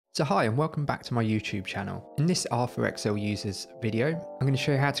So hi and welcome back to my YouTube channel. In this R for Excel users video, I'm going to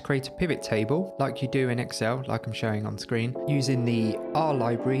show you how to create a pivot table like you do in Excel, like I'm showing on screen, using the R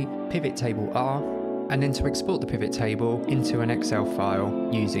library, pivot table R, and then to export the pivot table into an Excel file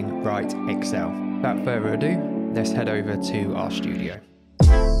using writexl. Without further ado, let's head over to RStudio.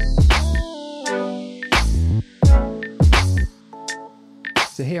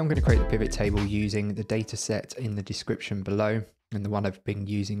 So here I'm going to create the pivot table using the data set in the description below and the one I've been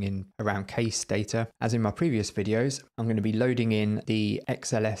using in around case data. As in my previous videos, I'm going to be loading in the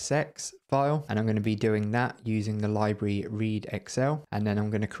xlsx file and I'm going to be doing that using the library writexl, and then I'm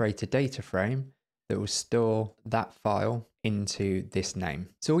going to create a data frame that will store that file into this name.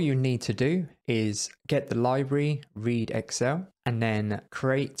 So all you need to do is get the library writexl and then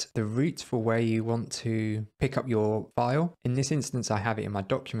create the root for where you want to pick up your file. In this instance, I have it in my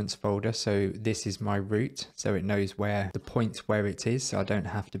documents folder, so this is my root, so it knows where the point where it is, so I don't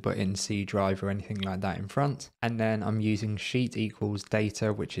have to put in C drive or anything like that in front. And then I'm using sheet equals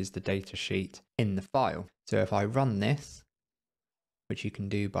data, which is the data sheet in the file. So if I run this, which you can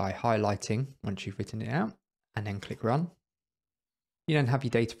do by highlighting once you've written it out, and then click run, you then have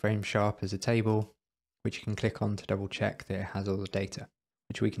your data frame show up as a table, which you can click on to double check that it has all the data,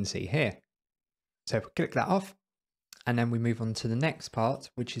 which we can see here. So if we click that off, and then we move on to the next part,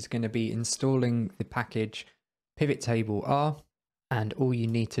 which is going to be installing the package pivot table R. And all you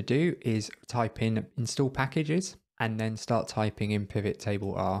need to do is type in install packages and then start typing in pivot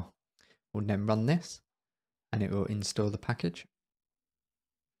table R. We'll then run this and it will install the package.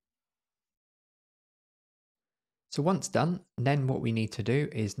 So once done, then what we need to do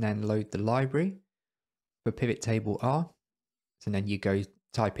is then load the library for pivot table R. So then you go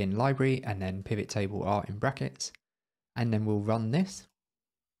type in library and then pivot table R in brackets, and then we'll run this.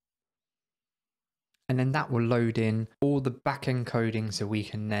 And then that will load in all the backend coding so we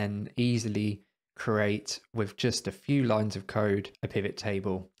can then easily create, with just a few lines of code, a pivot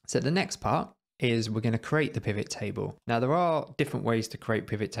table. So the next part is we're going to create the pivot table. Now there are different ways to create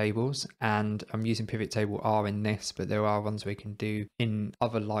pivot tables, and I'm using pivot table R in this, but there are ones we can do in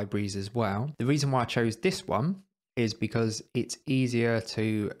other libraries as well. The reason why I chose this one is because it's easier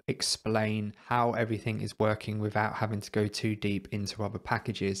to explain how everything is working without having to go too deep into other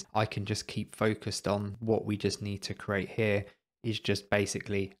packages. I can just keep focused on what we just need to create here is just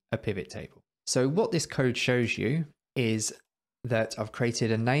basically a pivot table. So what this code shows you is that I've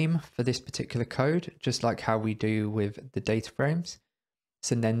created a name for this particular code, just like how we do with the data frames.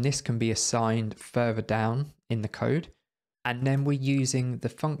 So then this can be assigned further down in the code. And then we're using the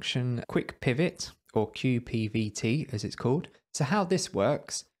function quick pivot, or QPVT as it's called. So how this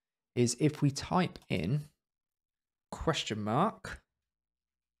works is if we type in question mark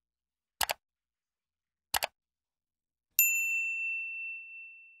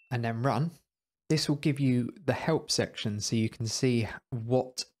and then run, this will give you the help section so you can see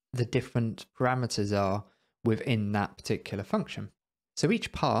what the different parameters are within that particular function. So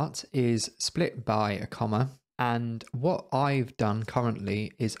each part is split by a comma, and what I've done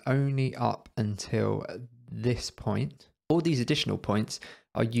currently is only up until this point. All these additional points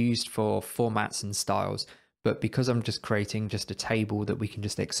are used for formats and styles, but because I'm just creating just a table that we can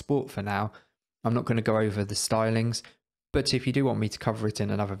just export for now, I'm not going to go over the stylings, but if you do want me to cover it in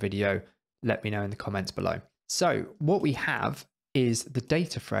another video, let me know in the comments below. So what we have is the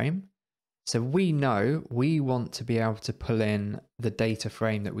data frame. So we know we want to be able to pull in the data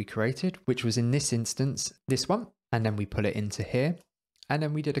frame that we created, which was in this instance, this one. And then we pull it into here. And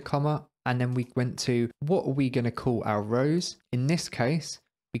then we did a comma. And then we went to what are we going to call our rows? In this case,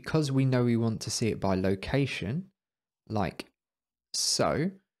 because we know we want to see it by location, like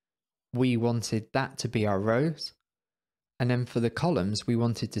so, we wanted that to be our rows. And then for the columns, we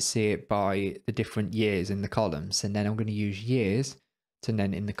wanted to see it by the different years in the columns. And then I'm going to use years to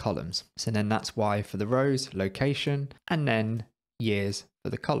then in the columns. So then that's why for the rows, location, and then years for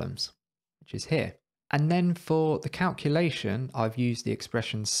the columns, which is here. And then for the calculation, I've used the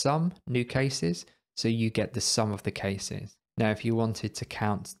expression sum, new cases. So you get the sum of the cases. Now, if you wanted to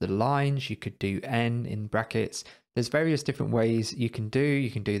count the lines, you could do n in brackets. There's various different ways you can do.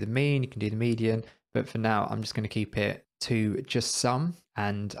 You can do the mean, you can do the median. But for now, I'm just going to keep it to just sum,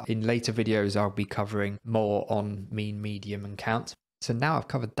 and in later videos I'll be covering more on mean, median and count. So now I've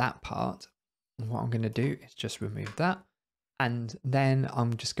covered that part, what I'm going to do is just remove that, and then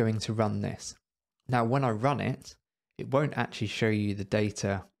I'm just going to run this. Now when I run it, it won't actually show you the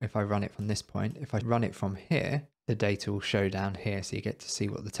data if I run it from this point. If I run it from here, the data will show down here, so you get to see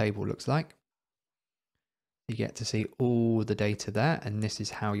what the table looks like. You get to see all the data there, and this is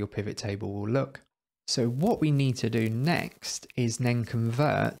how your pivot table will look. So what we need to do next is then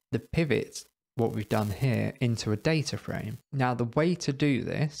convert the pivot, what we've done here, into a data frame. Now the way to do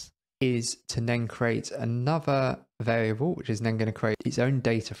this is to then create another variable, which is then going to create its own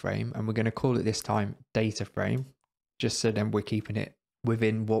data frame, and we're going to call it this time data frame, just so then we're keeping it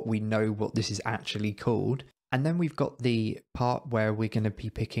within what we know what this is actually called. And then we've got the part where we're going to be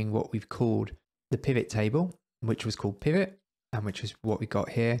picking what we've called the pivot table, which was called pivot, and which is what we got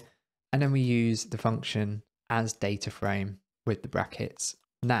here. And then we use the function as data frame with the brackets.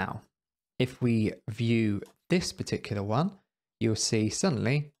 Now, if we view this particular one, you'll see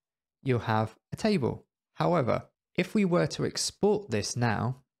suddenly you'll have a table. However, if we were to export this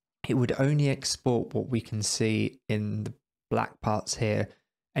now, it would only export what we can see in the black parts here.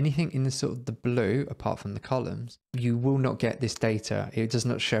 Anything in the sort of the blue, apart from the columns, you will not get this data. It does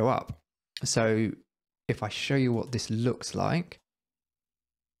not show up. So if I show you what this looks like,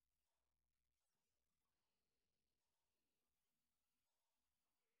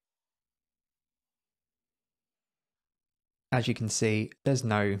 as you can see, there's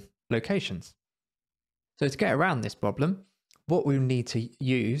no locations. So to get around this problem, what we'll need to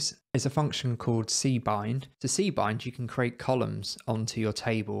use is a function called cbind. To cbind, you can create columns onto your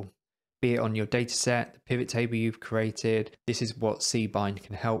table, be it on your data set, the pivot table you've created. This is what cbind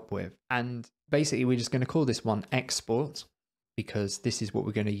can help with. And basically, we're just going to call this one export, because this is what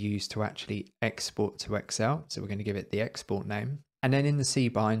we're going to use to actually export to Excel. So we're going to give it the export name. And then in the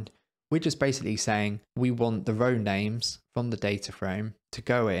cbind, we're just basically saying we want the row names from the data frame to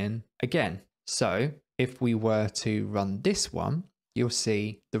go in again. So if we were to run this one, you'll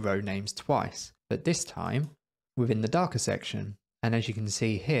see the row names twice, but this time within the darker section. And as you can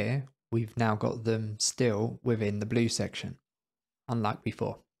see here, we've now got them still within the blue section, unlike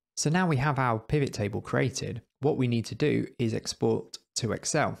before. So now we have our pivot table created. What we need to do is export to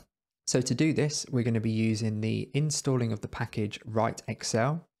Excel. So to do this, we're going to be using the installing of the package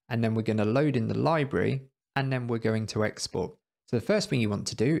writexl, and then we're going to load in the library, and then we're going to export. So the first thing you want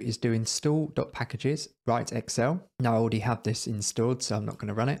to do is do install.packages writexl. Now I already have this installed, so I'm not going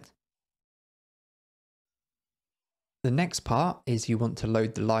to run it. The next part is you want to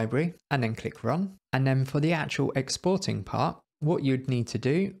load the library and then click run. And then for the actual exporting part, what you'd need to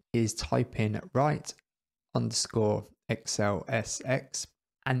do is type in write_xlsx,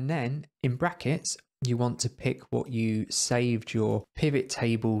 and then in brackets, you want to pick what you saved your pivot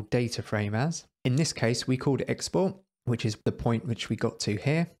table data frame as. In this case, we called it export, which is the point which we got to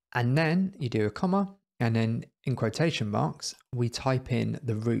here. And then you do a comma, and then in quotation marks, we type in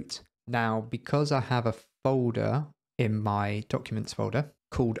the root. Now, because I have a folder in my documents folder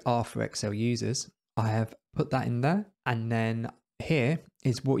called R for Excel users, I have put that in there. And then here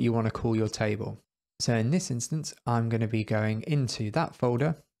is what you want to call your table. So in this instance, I'm going to be going into that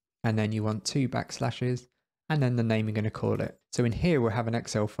folder, and then you want 2 backslashes, and then the name you're going to call it. So in here, we'll have an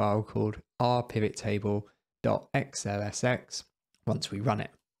Excel file called rpivottable.xlsx once we run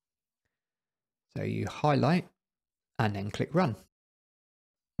it. So you highlight and then click run.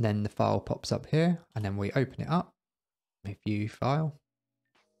 Then the file pops up here, and then we open it up, view file,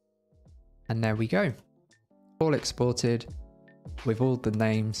 and there we go. All exported with all the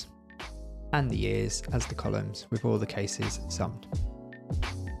names and the years as the columns with all the cases summed.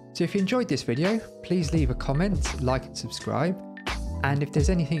 So if you enjoyed this video, please leave a comment, like and subscribe. And if there's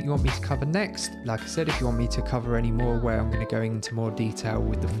anything you want me to cover next, like I said, if you want me to cover any more where I'm going to go into more detail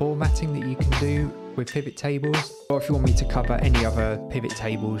with the formatting that you can do with pivot tables, or if you want me to cover any other pivot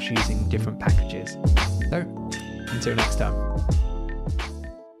tables using different packages. So until next time.